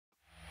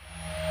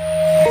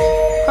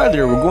Hi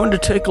there, we're going to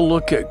take a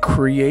look at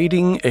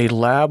creating a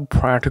lab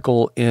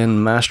practical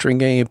in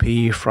Mastering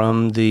A&P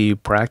from the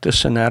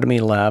Practice Anatomy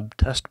Lab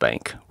Test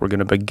Bank. We're going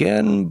to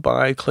begin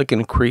by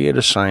clicking Create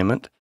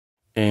Assignment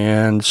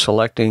and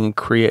selecting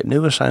Create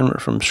New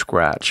Assignment from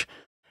Scratch.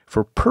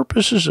 For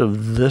purposes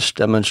of this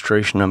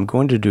demonstration, I'm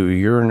going to do a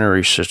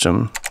urinary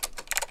system.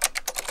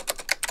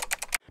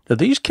 Now,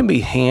 these can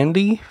be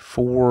handy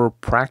for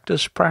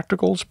practice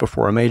practicals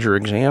before a major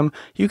exam.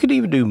 You could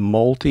even do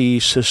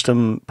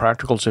multi-system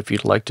practicals if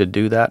you'd like to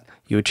do that.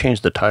 You would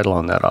change the title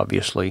on that,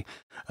 obviously.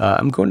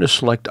 I'm going to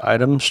select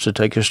items to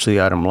take us to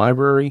the item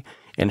library.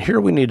 And here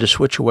we need to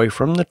switch away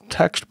from the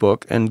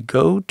textbook and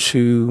go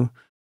to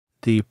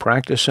the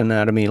Practice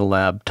Anatomy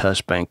Lab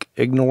Test Bank.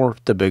 Ignore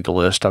the big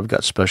list. I've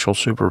got special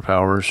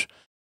superpowers.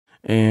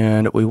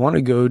 And we want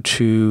to go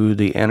to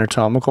the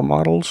anatomical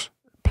models.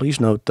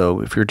 Please note,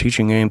 though, if you're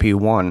teaching A&P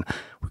 1,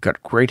 we've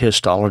got great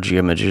histology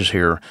images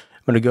here.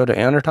 I'm going to go to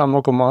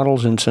anatomical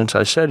models, and since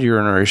I said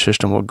urinary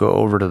system, we'll go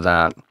over to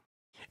that.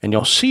 And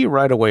you'll see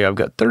right away I've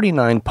got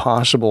 39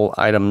 possible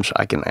items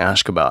I can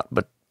ask about,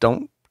 but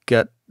don't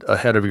get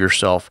ahead of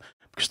yourself,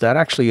 because that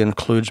actually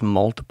includes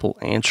multiple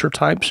answer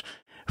types.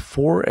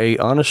 For a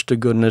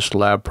honest-to-goodness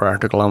lab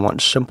practical, I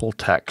want simple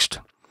text.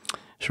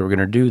 So we're going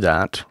to do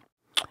that.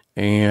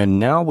 And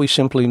now we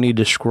simply need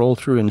to scroll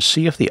through and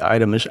see if the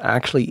item is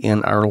actually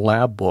in our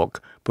lab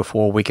book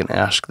before we can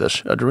ask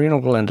this.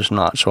 Adrenal gland is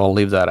not, so I'll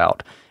leave that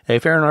out.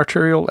 Afferent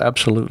arterial,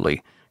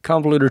 absolutely.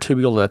 Convolutor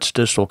tubule, that's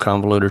distal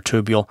convolutor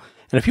tubule.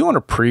 And if you want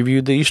to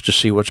preview these to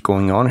see what's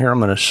going on here, I'm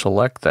going to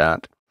select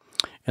that.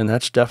 And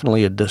that's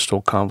definitely a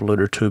distal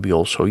convolutor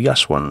tubule, so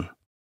yes one.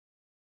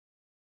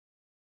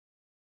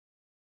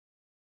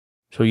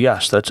 So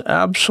yes, that's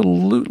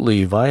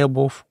absolutely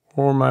viable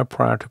for my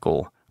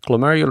practical.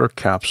 Glomerular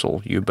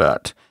capsule, you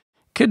bet.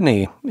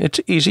 Kidney, it's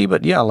easy,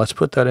 but yeah, let's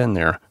put that in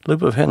there.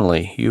 Loop of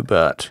Henle, you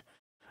bet.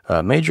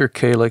 Major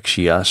calyx,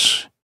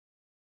 yes.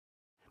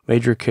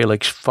 Major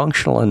calyx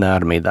functional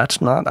anatomy, that's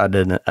not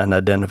an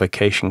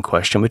identification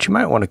question, but you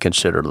might want to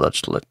consider.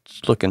 Let's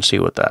look and see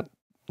what that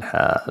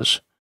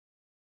has.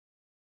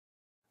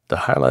 The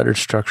highlighted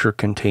structure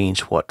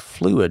contains what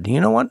fluid?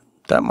 You know what?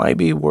 That might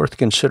be worth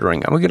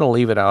considering. I'm going to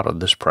leave it out of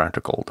this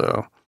practical,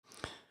 though.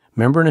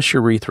 Membranous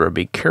urethra,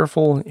 be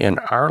careful. In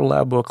our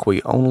lab book,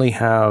 we only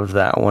have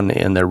that one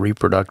in the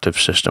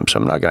reproductive system, so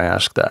I'm not going to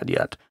ask that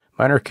yet.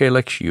 Minor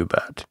calyx, you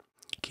bet.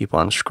 Keep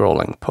on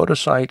scrolling.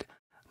 Podocyte,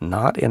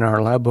 not in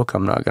our lab book,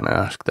 I'm not going to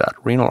ask that.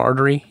 Renal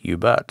artery, you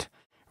bet.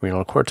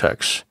 Renal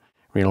cortex,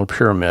 renal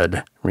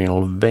pyramid,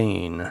 renal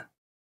vein.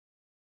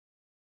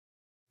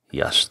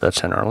 Yes,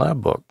 that's in our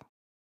lab book.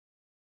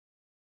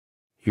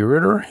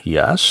 Ureter,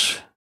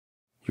 yes.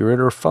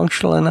 Ureter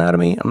functional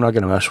anatomy, I'm not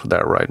going to mess with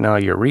that right now.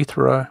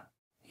 Urethra,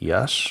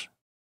 yes.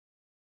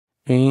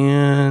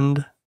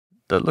 And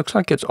that looks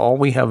like it's all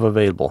we have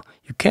available.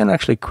 You can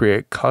actually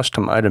create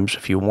custom items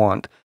if you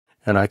want,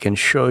 and I can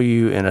show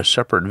you in a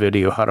separate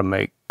video how to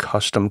make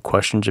custom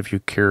questions if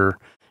you care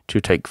to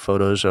take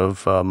photos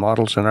of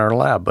models in our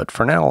lab. But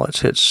for now,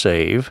 let's hit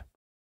save.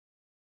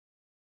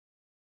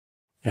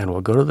 And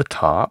we'll go to the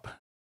top,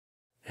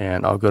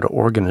 and I'll go to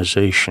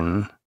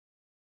organization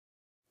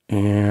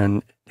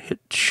and hit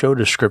show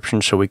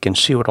description so we can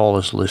see what all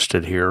is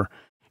listed here.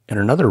 And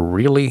another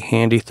really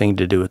handy thing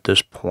to do at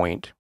this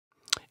point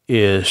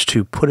is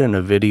to put in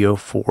a video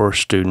for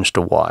students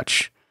to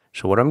watch.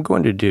 So what I'm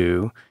going to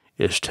do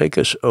is take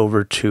us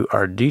over to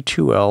our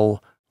D2L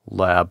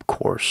lab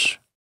course.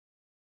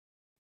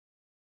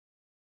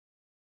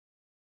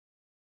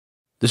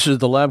 This is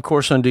the lab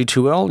course on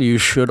D2L. You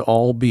should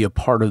all be a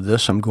part of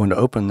this. I'm going to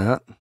open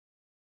that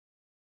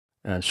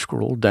and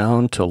scroll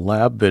down to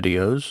lab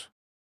videos.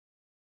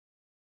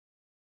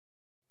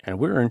 And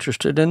we're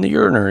interested in the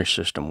urinary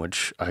system,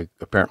 which I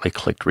apparently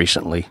clicked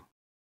recently.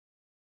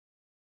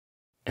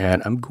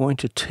 And I'm going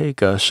to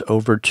take us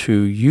over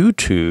to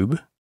YouTube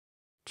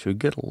to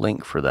get a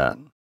link for that.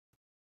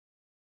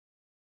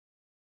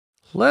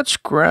 Let's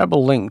grab a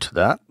link to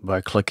that by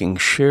clicking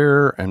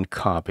Share and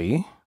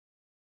Copy.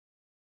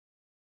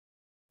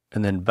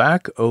 And then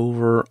back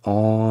over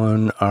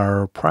on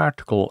our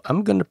practical,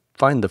 I'm going to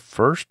find the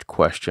first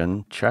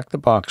question, check the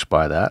box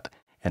by that,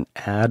 and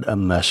add a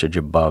message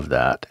above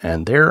that.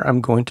 And there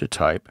I'm going to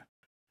type,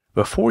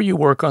 before you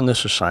work on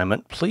this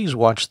assignment, please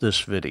watch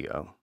this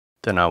video.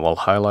 Then I will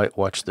highlight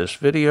watch this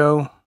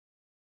video,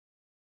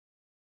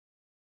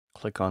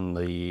 click on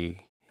the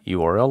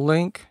URL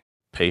link,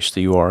 paste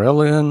the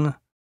URL in,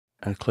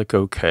 and click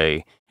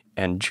OK.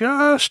 And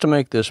just to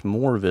make this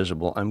more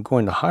visible, I'm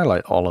going to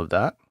highlight all of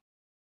that.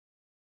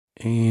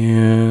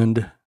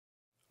 And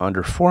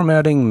under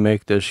formatting,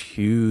 make this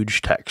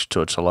huge text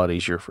so it's a lot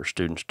easier for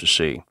students to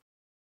see.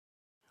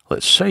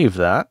 Let's save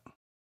that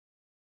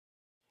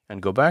and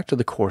go back to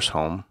the course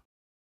home.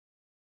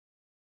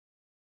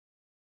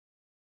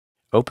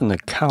 Open the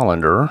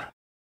calendar,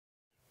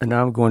 and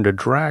now I'm going to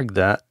drag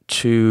that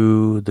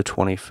to the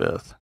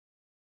 25th.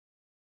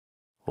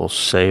 We'll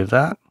save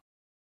that,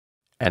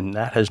 and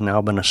that has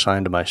now been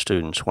assigned to my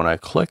students. When I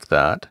click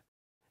that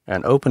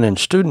and open in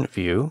student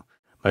view,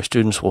 My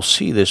students will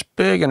see this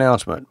big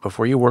announcement.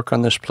 Before you work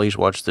on this, please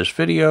watch this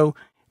video.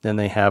 Then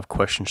they have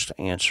questions to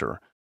answer.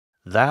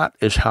 That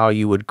is how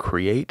you would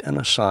create and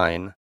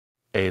assign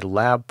a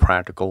lab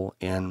practical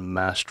in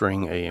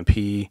Mastering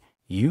A&P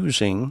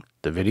using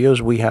the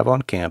videos we have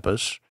on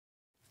campus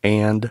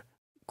and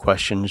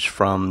questions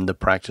from the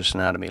Practice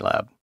Anatomy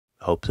Lab.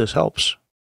 I hope this helps.